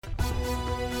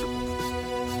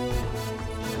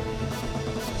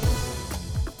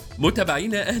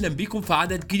متابعينا أهلا بكم في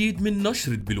عدد جديد من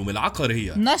نشرة بلوم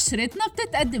العقارية. نشرتنا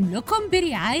بتتقدم لكم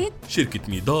برعاية شركة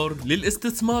ميدار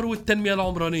للاستثمار والتنمية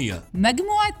العمرانية،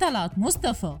 مجموعة طلعت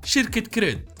مصطفى، شركة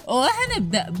كريد.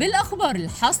 وهنبدأ بالأخبار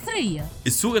الحصرية.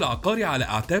 السوق العقاري على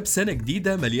أعتاب سنة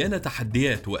جديدة مليانة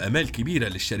تحديات وأمال كبيرة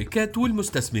للشركات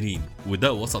والمستثمرين،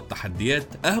 وده وسط تحديات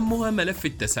أهمها ملف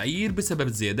التسعير بسبب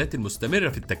الزيادات المستمرة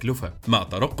في التكلفة، مع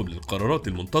ترقب للقرارات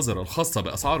المنتظرة الخاصة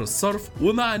بأسعار الصرف،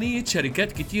 ومع نية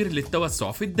شركات كتير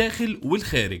للتوسع في الداخل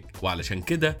والخارج. وعلشان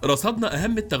كده رصدنا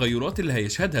أهم التغيرات اللي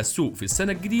هيشهدها السوق في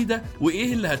السنة الجديدة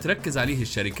وإيه اللي هتركز عليه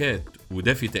الشركات،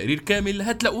 وده في تقرير كامل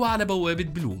هتلاقوه على بوابة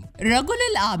بلوم. رجل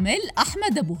الأعمال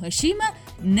أحمد أبو هشيمة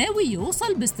ناوي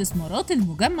يوصل باستثمارات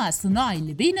المجمع الصناعي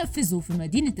اللي بينفذه في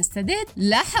مدينة السادات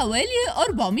لحوالي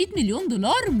 400 مليون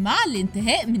دولار مع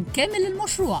الانتهاء من كامل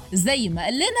المشروع زي ما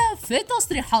قال لنا في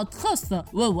تصريحات خاصة،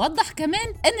 ووضح كمان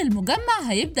أن المجمع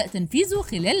هيبدأ تنفيذه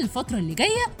خلال الفترة اللي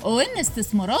جاية، وأن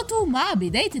استثماراته مع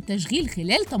بداية التشغيل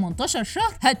خلال 18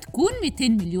 شهر هتكون 200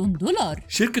 مليون دولار.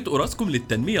 شركة أوراسكوم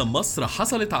للتنمية مصر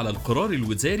حصلت على القرار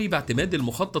الوزاري باعتماد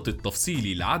المخطط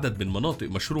التفصيلي لعدد من مناطق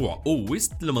مشروع أو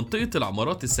ويست لمنطقة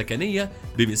العمارات السكنية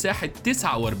بمساحة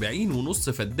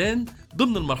 49.5 فدان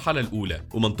ضمن المرحلة الأولى،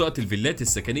 ومنطقة الفيلات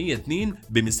السكنية 2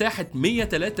 بمساحة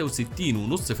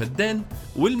 163.5 فدان،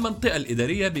 والمنطقة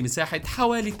الإدارية بمساحة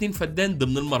حوالي 2 فدان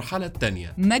ضمن المرحلة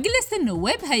الثانية. مجلس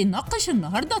النواب هيناقش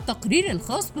النهاردة التقرير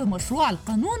الخاص بمشروع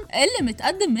القانون اللي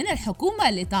متقدم من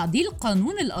الحكومة لتعديل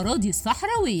قانون الأراضي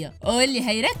الصحراوية، واللي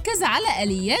هيركز على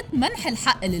آليات منح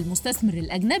الحق للمستثمر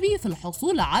الأجنبي في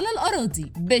الحصول على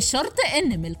الأراضي بشرط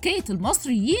إن ملكية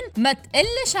المصريين ما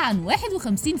تقلش عن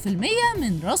 51%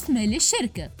 من رأس مال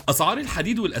الشركة. أسعار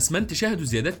الحديد والأسمنت شهدوا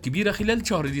زيادات كبيرة خلال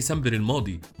شهر ديسمبر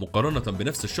الماضي مقارنة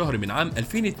بنفس الشهر من عام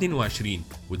 2022،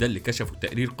 وده اللي كشفه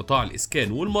تقرير قطاع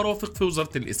الإسكان والمرافق في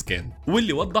وزارة الإسكان،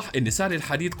 واللي وضح إن سعر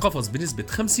الحديد قفز بنسبة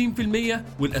 50%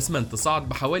 والأسمنت صعد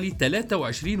بحوالي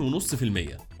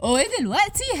 23.5%.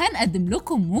 ودلوقتي هنقدم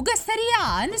لكم موجة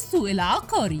سريعة عن السوق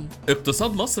العقاري.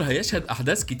 اقتصاد مصر هيشهد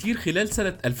أحداث كتير خلال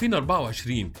سنة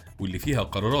 2024 واللي فيها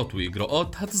قرارات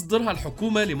وإجراءات هتصدرها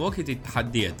الحكومة لمواجهة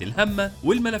التحديات الهامة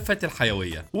والملفات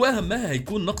الحيوية، وأهمها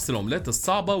هيكون نقص العملات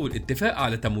الصعبة والاتفاق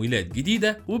على تمويلات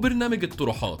جديدة وبرنامج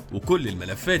الطروحات، وكل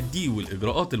الملفات دي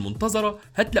والإجراءات المنتظرة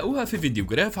هتلاقوها في فيديو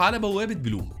جراف على بوابة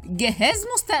بلوم. جهاز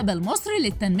مستقبل مصر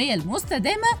للتنمية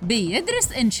المستدامة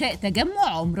بيدرس إنشاء تجمع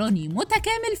عمراني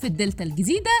متكامل في الدلتا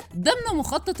الجديدة ضمن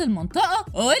مخطط المنطقة،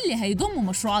 واللي هيضم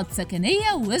مشروعات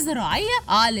سكنية وزراعية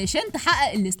علشان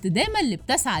تحقق الاستدامة اللي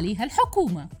بتسعى ليها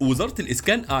الحكومة. وزارة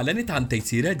الإسكان أعلنت عن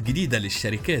تيسيرات جديدة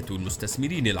للشركات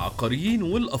والمستثمرين العقاريين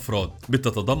والأفراد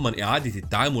بتتضمن إعادة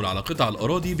التعامل على قطع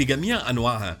الأراضي بجميع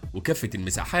أنواعها وكافة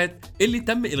المساحات اللي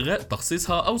تم إلغاء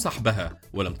تخصيصها أو سحبها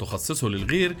ولم تخصصه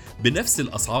للغير بنفس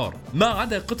الأسعار، ما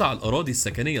عدا قطع الأراضي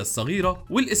السكنية الصغيرة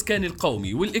والإسكان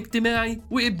القومي والاجتماعي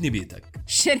وابن بيتك.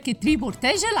 شركة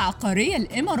ريبورتاج العقارية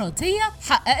الإماراتية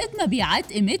حققت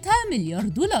مبيعات قيمتها مليار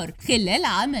دولار خلال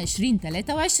عام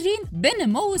 2023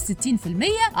 بنمو 60%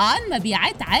 عن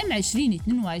مبيعات عام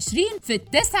 2022 في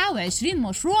 29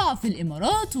 مشروع في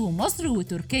الإمارات ومصر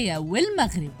وتركيا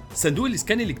والمغرب. صندوق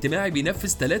الإسكان الاجتماعي بينفذ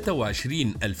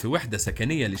 23,000 وحدة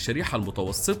سكنية للشريحة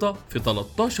المتوسطة في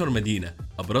 13 مدينة،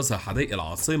 أبرزها حدائق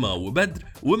العاصمة وبدر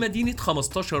ومدينة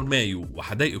 15 مايو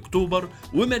وحدائق أكتوبر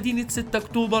ومدينة 6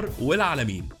 أكتوبر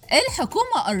والعلمين.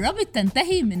 الحكومة قربت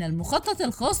تنتهي من المخطط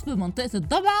الخاص بمنطقة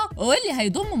الضبعة واللي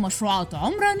هيضم مشروعات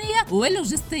عمرانية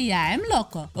ولوجستية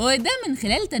عملاقة، وده من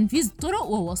خلال تنفيذ طرق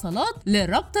ووصلات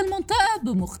لربط المنطقة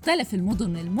بمختلف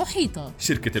المدن المحيطة.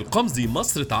 شركة القمزي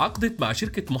مصر تعاقدت مع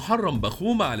شركة محرم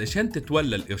بخومة علشان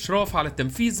تتولى الإشراف على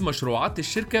تنفيذ مشروعات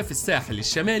الشركة في الساحل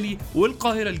الشمالي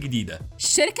والقاهرة الجديدة.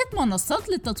 شركة منصات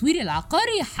للتطوير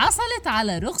العقاري حصلت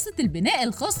على رخصة البناء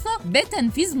الخاصة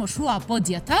بتنفيذ مشروع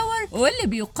بوديا تاور، واللي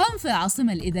بيقام في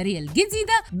العاصمة الإدارية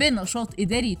الجديدة بنشاط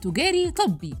إداري تجاري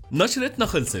طبي. نشرتنا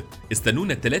خلصت،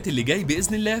 استنونا الثلاث اللي جاي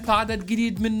بإذن الله في عدد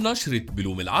جديد من نشرة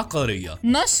بلوم العقارية.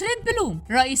 نشرة بلوم،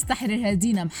 رئيس تحريرها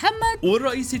دينا محمد،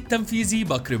 والرئيس التنفيذي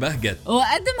بكر بهجت،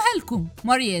 وقدمها لكم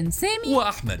مريان سامي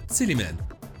وأحمد سليمان.